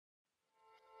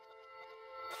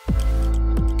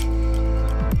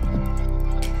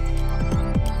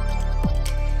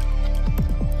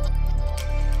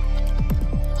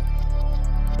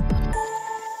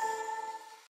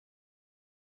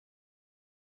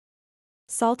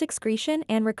Salt excretion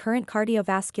and recurrent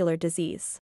cardiovascular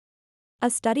disease. A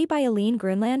study by Aline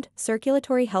Groenland,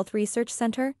 Circulatory Health Research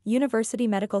Center, University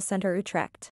Medical Center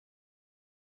Utrecht.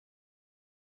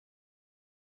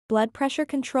 Blood pressure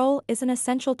control is an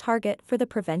essential target for the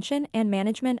prevention and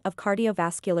management of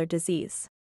cardiovascular disease.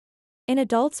 In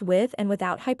adults with and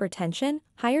without hypertension,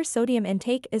 higher sodium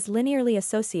intake is linearly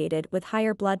associated with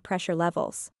higher blood pressure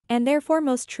levels, and therefore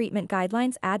most treatment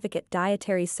guidelines advocate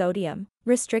dietary sodium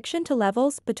restriction to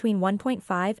levels between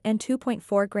 1.5 and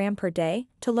 2.4 gram per day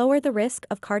to lower the risk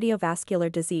of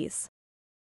cardiovascular disease.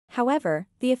 However,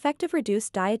 the effect of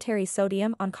reduced dietary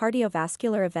sodium on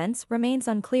cardiovascular events remains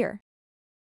unclear.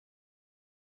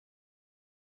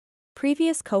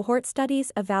 Previous cohort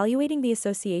studies evaluating the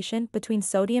association between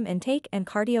sodium intake and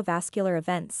cardiovascular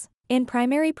events in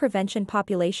primary prevention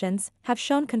populations have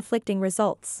shown conflicting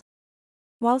results.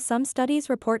 While some studies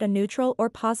report a neutral or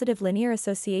positive linear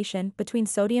association between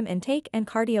sodium intake and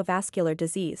cardiovascular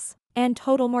disease and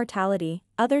total mortality,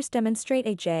 others demonstrate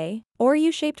a J or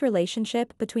U-shaped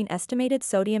relationship between estimated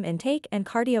sodium intake and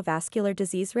cardiovascular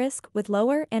disease risk with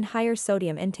lower and higher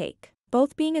sodium intake,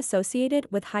 both being associated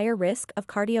with higher risk of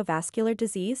cardiovascular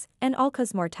disease and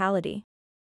all-cause mortality.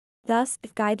 Thus,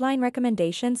 guideline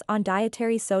recommendations on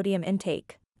dietary sodium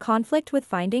intake conflict with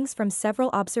findings from several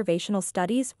observational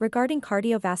studies regarding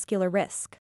cardiovascular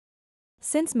risk.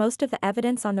 Since most of the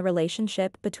evidence on the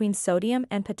relationship between sodium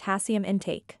and potassium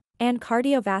intake and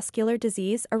cardiovascular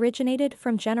disease originated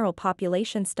from general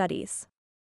population studies,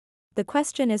 the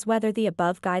question is whether the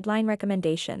above guideline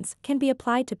recommendations can be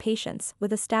applied to patients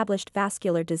with established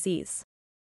vascular disease.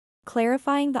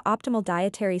 Clarifying the optimal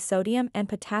dietary sodium and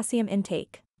potassium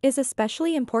intake is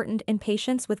especially important in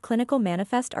patients with clinical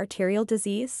manifest arterial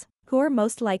disease, who are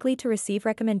most likely to receive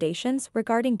recommendations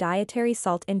regarding dietary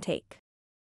salt intake.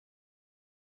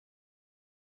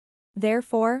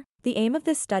 Therefore, the aim of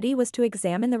this study was to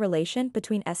examine the relation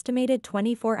between estimated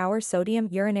 24-hour sodium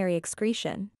urinary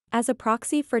excretion as a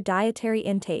proxy for dietary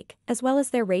intake, as well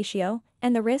as their ratio,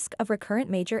 and the risk of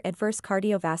recurrent major adverse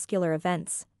cardiovascular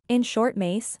events, in short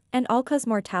MACE, and all-cause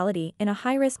mortality in a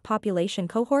high-risk population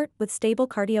cohort with stable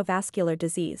cardiovascular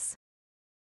disease.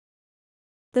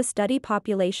 The study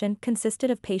population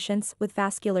consisted of patients with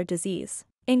vascular disease,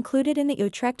 included in the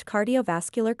Utrecht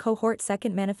cardiovascular cohort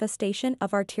second manifestation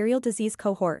of arterial disease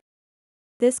cohort.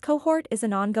 This cohort is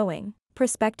an ongoing,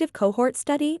 prospective cohort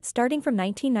study starting from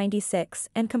 1996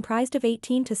 and comprised of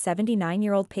 18 to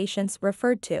 79-year-old patients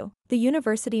referred to the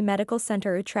University Medical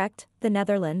Center Utrecht, the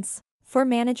Netherlands, for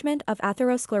management of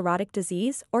atherosclerotic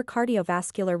disease or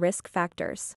cardiovascular risk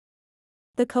factors.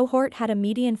 The cohort had a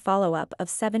median follow-up of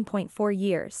 7.4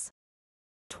 years.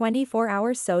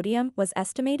 24-hour sodium was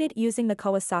estimated using the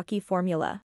Kawasaki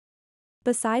formula.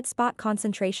 Besides spot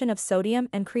concentration of sodium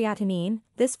and creatinine,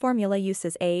 this formula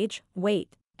uses age, weight,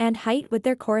 and height with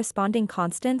their corresponding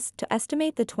constants to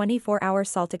estimate the 24-hour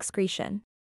salt excretion.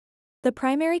 The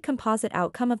primary composite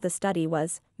outcome of the study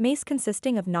was MACE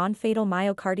consisting of non-fatal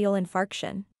myocardial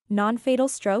infarction, non-fatal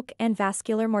stroke and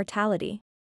vascular mortality.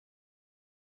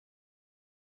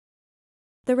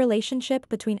 The relationship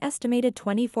between estimated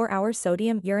 24-hour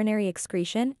sodium urinary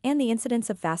excretion and the incidence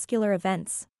of vascular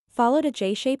events followed a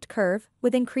J-shaped curve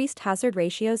with increased hazard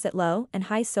ratios at low and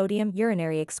high sodium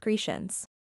urinary excretions.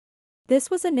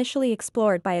 This was initially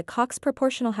explored by a Cox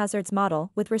proportional hazards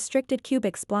model with restricted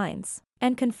cubic splines,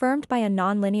 and confirmed by a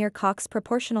nonlinear Cox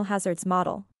proportional hazards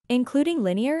model, including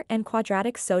linear and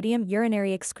quadratic sodium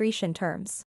urinary excretion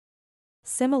terms.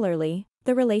 Similarly,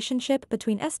 the relationship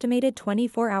between estimated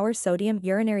 24-hour sodium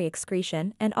urinary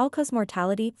excretion and all-cause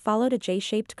mortality followed a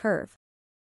J-shaped curve.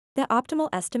 The optimal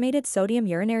estimated sodium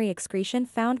urinary excretion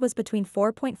found was between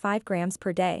 4.5 grams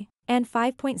per day and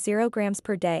 5.0 grams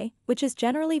per day, which is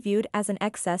generally viewed as an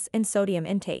excess in sodium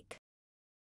intake.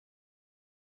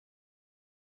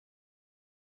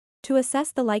 To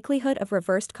assess the likelihood of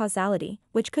reversed causality,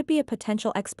 which could be a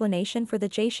potential explanation for the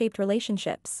J-shaped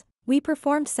relationships, we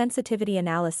performed sensitivity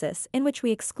analysis in which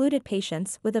we excluded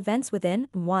patients with events within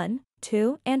 1,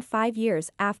 2, and 5 years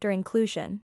after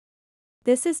inclusion.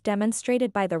 This is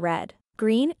demonstrated by the red,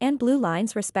 green, and blue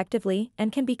lines respectively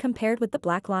and can be compared with the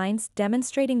black lines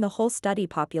demonstrating the whole study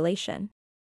population.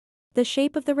 The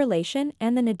shape of the relation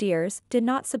and the nadirs did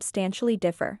not substantially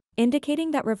differ,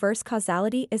 indicating that reverse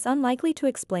causality is unlikely to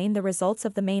explain the results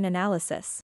of the main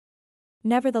analysis.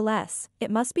 Nevertheless,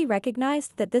 it must be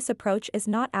recognized that this approach is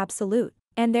not absolute,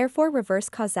 and therefore reverse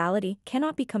causality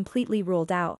cannot be completely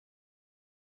ruled out.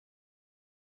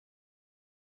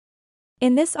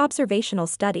 In this observational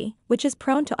study, which is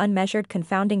prone to unmeasured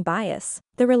confounding bias,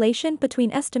 the relation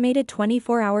between estimated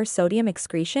 24-hour sodium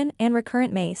excretion and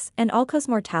recurrent MACE and all-cause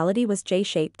mortality was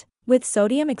J-shaped, with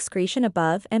sodium excretion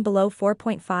above and below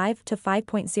 4.5 to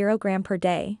 5.0 gram per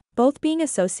day, both being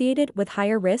associated with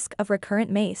higher risk of recurrent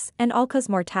MACE and all-cause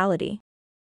mortality.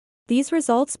 These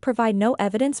results provide no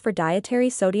evidence for dietary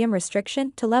sodium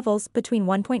restriction to levels between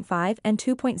 1.5 and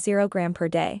 2.0 gram per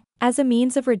day, as a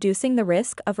means of reducing the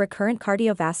risk of recurrent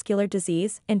cardiovascular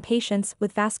disease in patients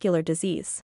with vascular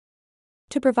disease.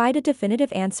 To provide a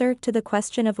definitive answer to the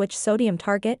question of which sodium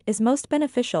target is most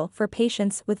beneficial for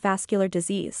patients with vascular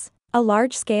disease, a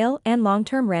large-scale and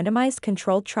long-term randomized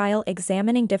controlled trial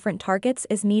examining different targets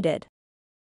is needed.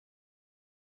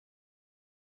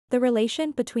 The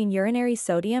relation between urinary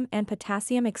sodium and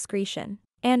potassium excretion,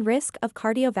 and risk of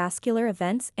cardiovascular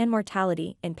events and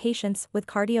mortality in patients with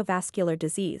cardiovascular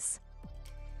disease.